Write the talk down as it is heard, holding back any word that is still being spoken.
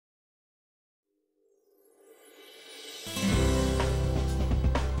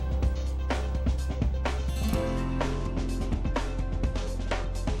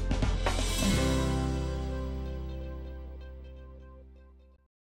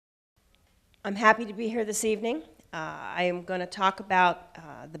I'm happy to be here this evening. I am going to talk about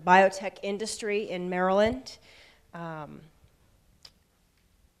the biotech industry in Maryland. I'm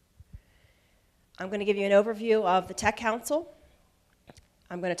going to give you an overview of the Tech Council.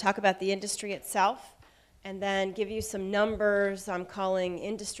 I'm going to talk about the industry itself, and then give you some numbers I'm calling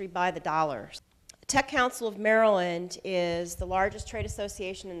industry by the dollars. The Tech Council of Maryland is the largest trade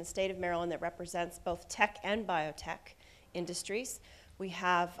association in the state of Maryland that represents both tech and biotech industries. We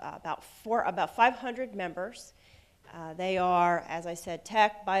have about 500 members. They are, as I said,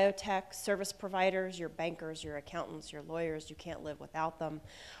 tech, biotech, service providers, your bankers, your accountants, your lawyers. You can't live without them.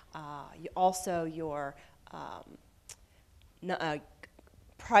 Also your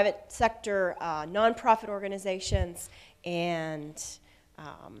private sector, nonprofit organizations, and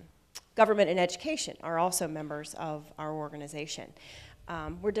government and education are also members of our organization.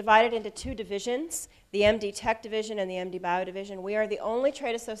 We're divided into two divisions, the MD Tech Division and the MD Bio Division. We are the only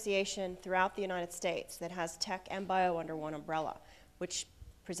trade association throughout the United States that has tech and bio under one umbrella, which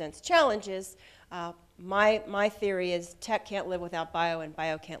presents challenges. My theory is tech can't live without bio and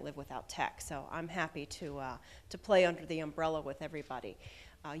bio can't live without tech, so I'm happy to play under the umbrella with everybody.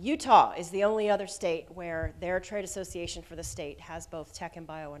 Utah is the only other state where their trade association for the state has both tech and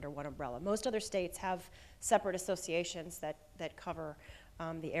bio under one umbrella. Most other states have separate associations that cover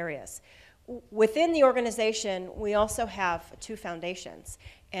the areas. Within the organization, we also have two foundations,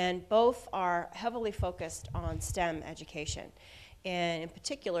 and both are heavily focused on STEM education. And in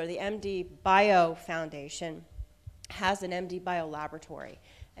particular, the MD Bio Foundation has an MD Bio laboratory,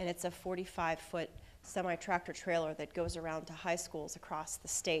 and it's a 45-foot semi-tractor trailer that goes around to high schools across the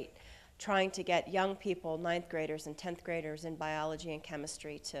state, trying to get young people, 9th graders and 10th graders in biology and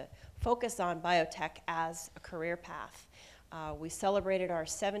chemistry, to focus on biotech as a career path. We celebrated our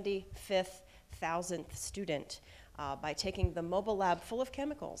 75,000th student by taking the mobile lab full of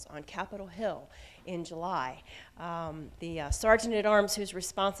chemicals on Capitol Hill in July. The Sergeant-at-Arms who's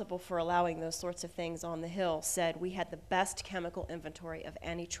responsible for allowing those sorts of things on the Hill said we had the best chemical inventory of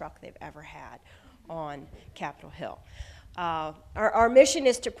any truck they've ever had on Capitol Hill. Our mission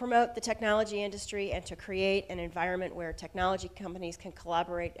is to promote the technology industry and to create an environment where technology companies can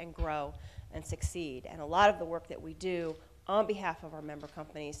collaborate and grow and succeed. And a lot of the work that we do on behalf of our member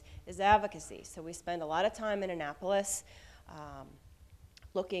companies is advocacy. So we spend a lot of time in Annapolis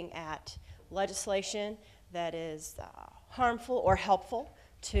looking at legislation that is harmful or helpful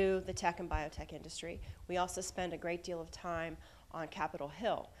to the tech and biotech industry. We also spend a great deal of time on Capitol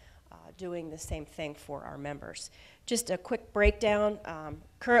Hill doing the same thing for our members. Just a quick breakdown.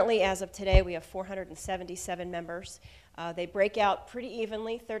 Currently, as of today, we have 477 members. They break out pretty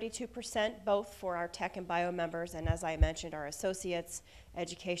evenly, 32% both for our tech and bio members, and as I mentioned, our associates,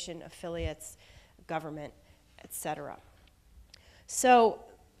 education, affiliates, government, etc. So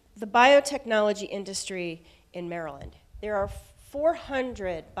the biotechnology industry in Maryland, there are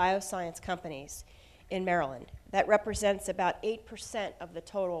 400 bioscience companies in Maryland. That represents about 8% of the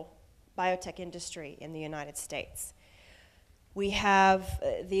total biotech industry in the United States. We have,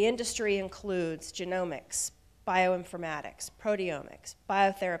 the industry includes genomics, bioinformatics, proteomics,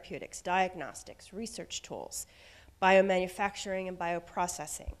 biotherapeutics, diagnostics, research tools, biomanufacturing and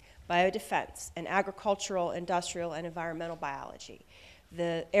bioprocessing, biodefense, and agricultural, industrial, and environmental biology.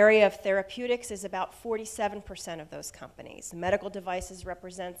 The area of therapeutics is about 47% of those companies. Medical devices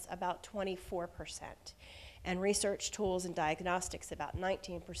represents about 24%. And research tools and diagnostics about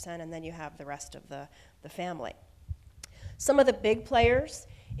 19%, and then you have the rest of the family. Some of the big players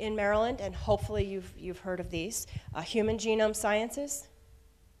in Maryland, and hopefully you've heard of these, Human Genome Sciences.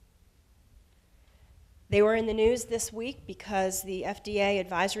 They were in the news this week because the FDA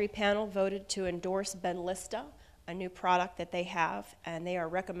advisory panel voted to endorse Benlysta, a new product that they have, and they are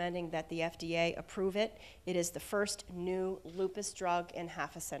recommending that the FDA approve it. It is the first new lupus drug in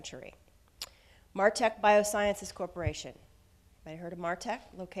half a century. Martech Biosciences Corporation. Anybody heard of Martech?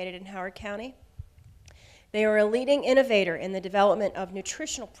 Located in Howard County. They are a leading innovator in the development of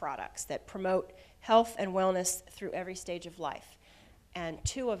nutritional products that promote health and wellness through every stage of life. And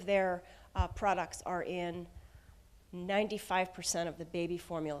two of their products are in 95% of the baby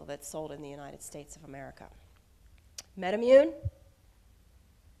formula that's sold in the United States of America. MedImmune.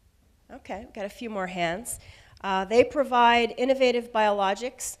 Okay, we've got a few more hands. They provide innovative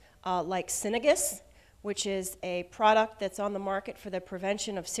biologics like Synagis, which is a product that's on the market for the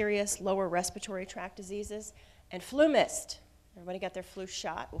prevention of serious lower respiratory tract diseases, and Flu Mist. Everybody got their flu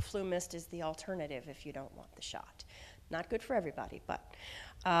shot? Well, Flu Mist is the alternative if you don't want the shot. Not good for everybody, but.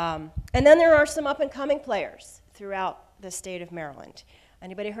 And then there are some up-and-coming players throughout the state of Maryland.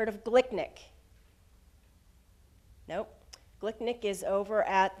 Anybody heard of Glicknick? Nope. Glicknick is over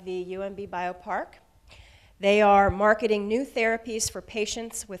at the UMB Biopark. They are marketing new therapies for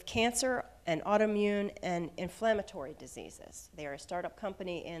patients with cancer and autoimmune and inflammatory diseases. They are a startup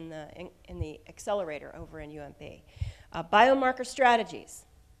company in the accelerator over in UMB. Biomarker Strategies.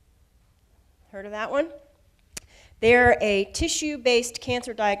 Heard of that one? They're a tissue-based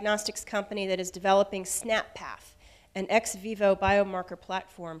cancer diagnostics company that is developing SnapPath, an ex vivo biomarker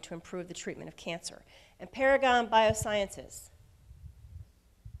platform to improve the treatment of cancer. And Paragon Biosciences.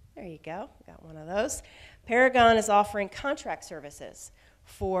 There you go, got one of those. Paragon is offering contract services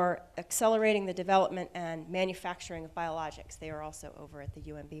for accelerating the development and manufacturing of biologics. They are also over at the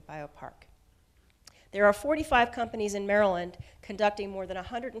UMB Biopark. There are 45 companies in Maryland conducting more than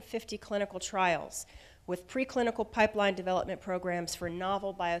 150 clinical trials with preclinical pipeline development programs for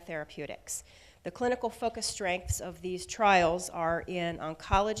novel biotherapeutics. The clinical focus strengths of these trials are in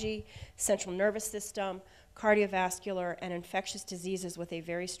oncology, central nervous system, cardiovascular, and infectious diseases with a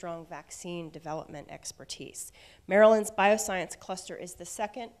very strong vaccine development expertise. Maryland's bioscience cluster is the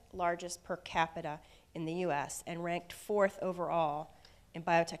second largest per capita in the US and ranked 4th overall in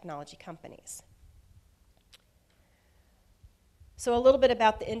biotechnology companies. So a little bit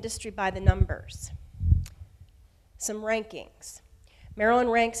about the industry by the numbers. Some rankings.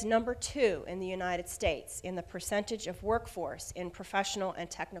 Maryland ranks number 2 in the United States in the percentage of workforce in professional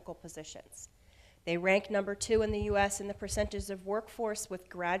and technical positions. They rank number 2 in the US in the percentage of workforce with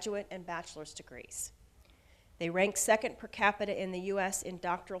graduate and bachelor's degrees. They rank 2nd per capita in the US in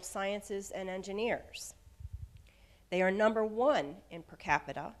doctoral sciences and engineers. They are number 1 in per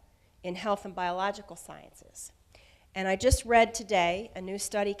capita in health and biological sciences. And I just read today, a new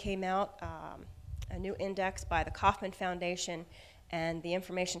study came out, a new index by the Kauffman Foundation and the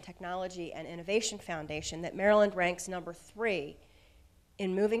Information Technology and Innovation Foundation, that Maryland ranks number 3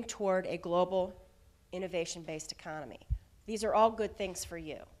 in moving toward a global innovation-based economy. These are all good things for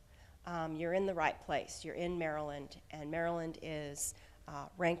you. You're in the right place. You're in Maryland, and Maryland is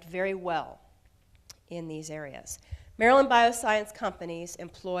ranked very well in these areas. Maryland bioscience companies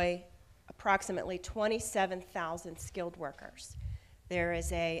employ approximately 27,000 skilled workers. There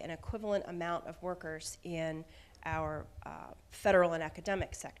is an equivalent amount of workers in our federal and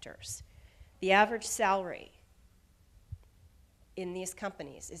academic sectors. The average salary in these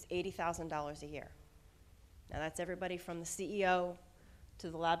companies is $80,000 a year. Now that's everybody from the CEO to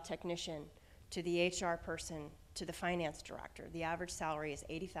the lab technician to the HR person to the finance director. The average salary is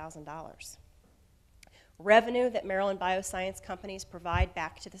 $80,000. Revenue that Maryland bioscience companies provide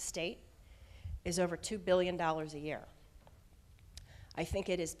back to the state is over $2 billion a year. I think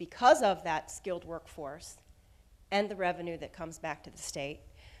it is because of that skilled workforce and the revenue that comes back to the state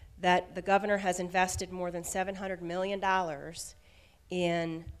that the governor has invested more than $700 million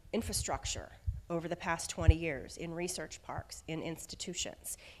in infrastructure over the past 20 years, in research parks, in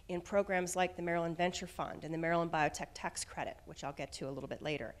institutions, in programs like the Maryland Venture Fund and the Maryland Biotech Tax Credit, which I'll get to a little bit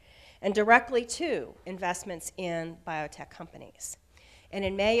later, and directly to investments in biotech companies. And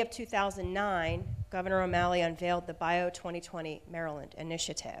in May of 2009, Governor O'Malley unveiled the Bio 2020 Maryland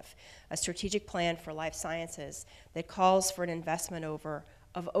Initiative, a strategic plan for life sciences that calls for an investment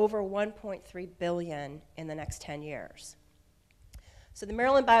of over $1.3 billion in the next 10 years. So the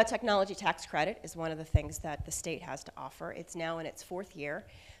Maryland Biotechnology Tax Credit is one of the things that the state has to offer. It's now in its 4th year.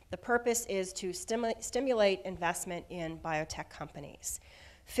 The purpose is to stimulate investment in biotech companies.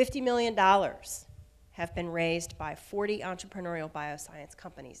 $50 million have been raised by 40 entrepreneurial bioscience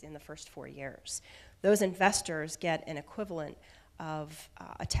companies in the first 4 years. Those investors get an equivalent of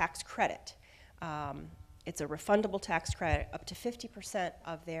a tax credit. It's a refundable tax credit up to 50%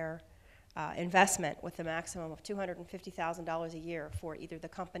 of their investment, with a maximum of $250,000 a year for either the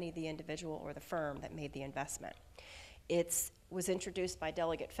company, the individual, or the firm that made the investment. It was introduced by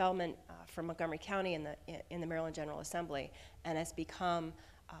Delegate Feldman from Montgomery County in the Maryland General Assembly, and has become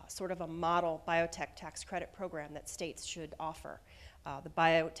sort of a model biotech tax credit program that states should offer. The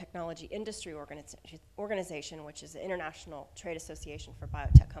Biotechnology Industry Organization, which is the International Trade Association for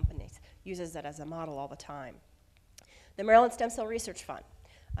Biotech Companies, uses that as a model all the time. The Maryland Stem Cell Research Fund,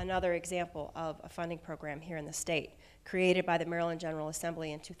 another example of a funding program here in the state, created by the Maryland General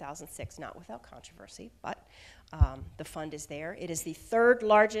Assembly in 2006, not without controversy, but the fund is there. It is the 3rd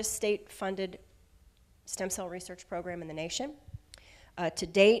largest state-funded stem cell research program in the nation. To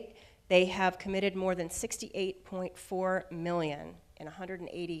date, they have committed more than $68.4 million in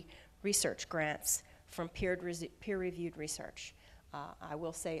 180 research grants from peer-reviewed research. I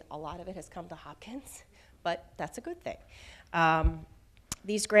will say a lot of it has come to Hopkins, but that's a good thing.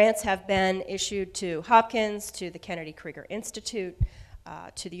 These grants have been issued to Hopkins, to the Kennedy Krieger Institute,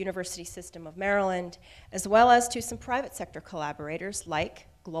 to the University System of Maryland, as well as to some private sector collaborators like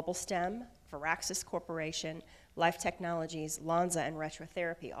Global STEM, Veraxis Corporation, Life Technologies, Lonza, and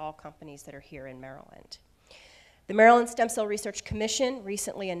Retrotherapy, all companies that are here in Maryland. The Maryland Stem Cell Research Commission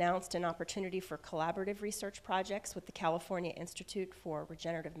recently announced an opportunity for collaborative research projects with the California Institute for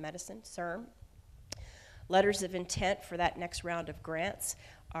Regenerative Medicine, CIRM. Letters of intent for that next round of grants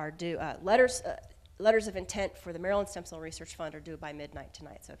are due. Letters of intent for the Maryland Stem Cell Research Fund are due by midnight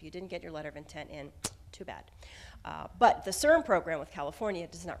tonight. So if you didn't get your letter of intent in, too bad. But the CIRM program with California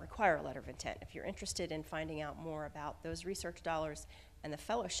does not require a letter of intent. If you're interested in finding out more about those research dollars and the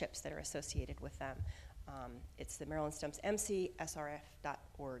fellowships that are associated with them, it's the Maryland Stems,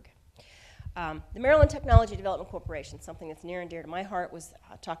 mcsrf.org. The Maryland Technology Development Corporation, something that's near and dear to my heart, was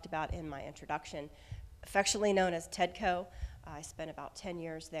talked about in my introduction, affectionately known as TEDCO. I spent about 10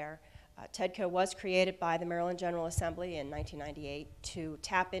 years there. TEDCO was created by the Maryland General Assembly in 1998 to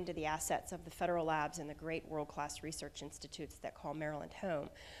tap into the assets of the federal labs and the great world-class research institutes that call Maryland home,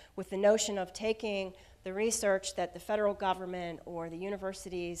 with the notion of taking the research that the federal government or the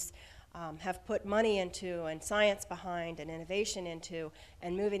universities have put money into and science behind and innovation into,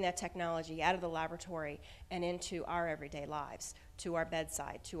 and moving that technology out of the laboratory and into our everyday lives, to our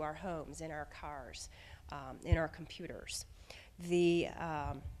bedside, to our homes, in our cars, in our computers.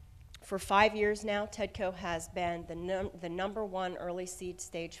 For 5 years now, TEDCO has been the #1 early seed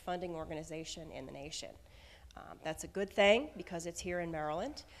stage funding organization in the nation. That's a good thing because it's here in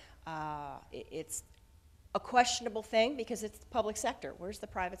Maryland. It's a questionable thing because it's the public sector. Where's the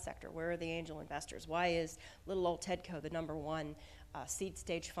private sector? Where are the angel investors? Why is little old TEDCO the #1 seed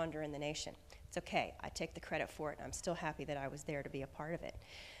stage funder in the nation? It's okay. I take the credit for it. I'm still happy that I was there to be a part of it.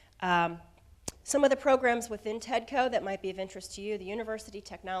 Some of the programs within TEDCO that might be of interest to you: the University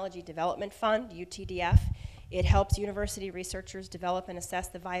Technology Development Fund, UTDF. It helps university researchers develop and assess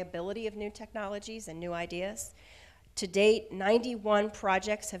the viability of new technologies and new ideas. To date, 91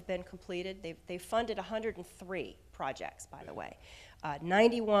 projects have been completed. They've funded 103 projects, by the way.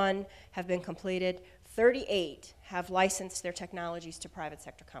 91 have been completed. 38 have licensed their technologies to private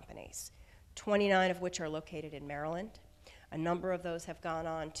sector companies, 29 of which are located in Maryland. A number of those have gone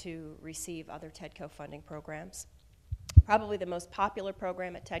on to receive other TEDCO funding programs. Probably the most popular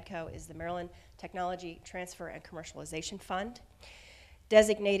program at TEDCO is the Maryland Technology Transfer and Commercialization Fund,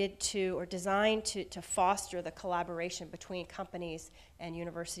 designated to or designed to foster the collaboration between companies and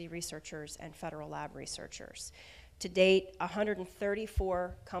university researchers and federal lab researchers. To date,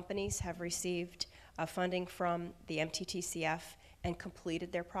 134 companies have received funding from the MTTCF and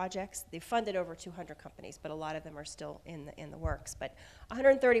completed their projects. They've funded over 200 companies, but a lot of them are still in the works. But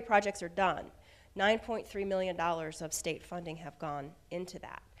 130 projects are done. $9.3 million of state funding have gone into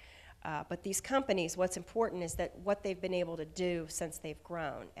that. But these companies, what's important is that what they've been able to do since they've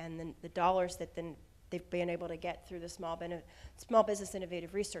grown, and then the dollars that they've been able to get through the small business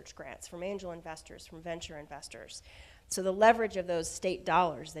innovative research grants from angel investors, from venture investors. So the leverage of those state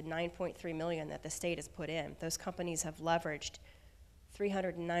dollars, the $9.3 million that the state has put in, those companies have leveraged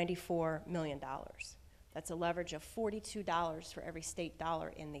 $394 million. That's a leverage of $42 for every state dollar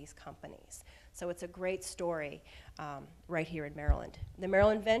in these companies. So it's a great story right here in Maryland. The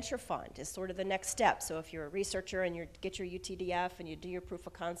Maryland Venture Fund is sort of the next step. So if you're a researcher and you get your UTDF and you do your proof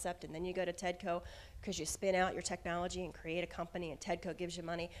of concept and then you go to TEDCO because you spin out your technology and create a company and TEDCO gives you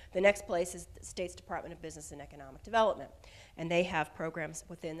money, the next place is the state's Department of Business and Economic Development. And they have programs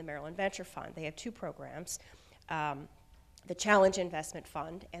within the Maryland Venture Fund. They have two programs. The Challenge Investment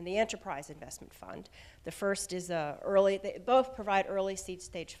Fund and the Enterprise Investment Fund. The first is they both provide early seed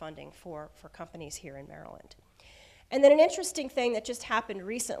stage funding for companies here in Maryland. And then an interesting thing that just happened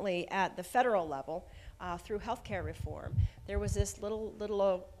recently at the federal level through healthcare reform, there was this little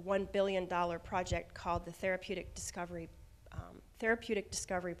 $1 billion project called the Therapeutic Discovery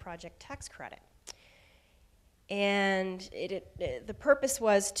Project Tax Credit. And the purpose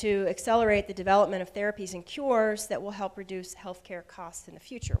was to accelerate the development of therapies and cures that will help reduce healthcare costs in the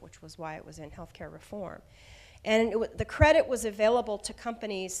future, which was why it was in healthcare reform. And the credit was available to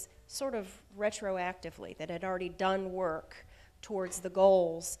companies sort of retroactively that had already done work towards the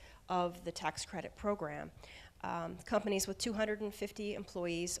goals of the tax credit program. Companies with 250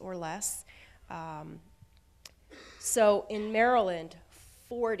 employees or less. So in Maryland,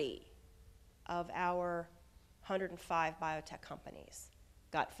 40 of our 105 biotech companies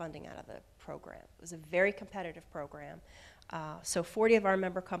got funding out of the program. It was a very competitive program. So 40 of our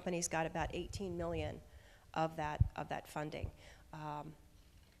member companies got about $18 million of that funding.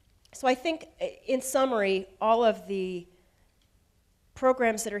 So I think, in summary, all of the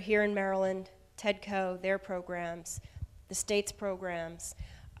programs that are here in Maryland, TEDCO, their programs, the state's programs.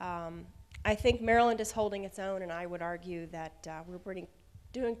 I think Maryland is holding its own, and I would argue that we're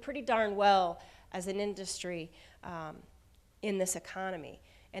doing pretty darn well as an industry in this economy.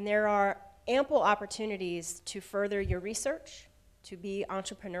 And there are ample opportunities to further your research, to be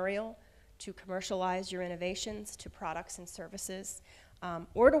entrepreneurial, to commercialize your innovations to products and services,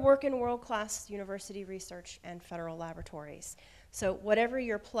 or to work in world-class university research and federal laboratories. So whatever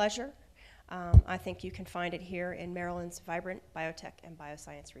your pleasure, I think you can find it here in Maryland's vibrant biotech and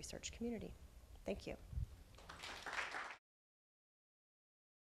bioscience research community. Thank you.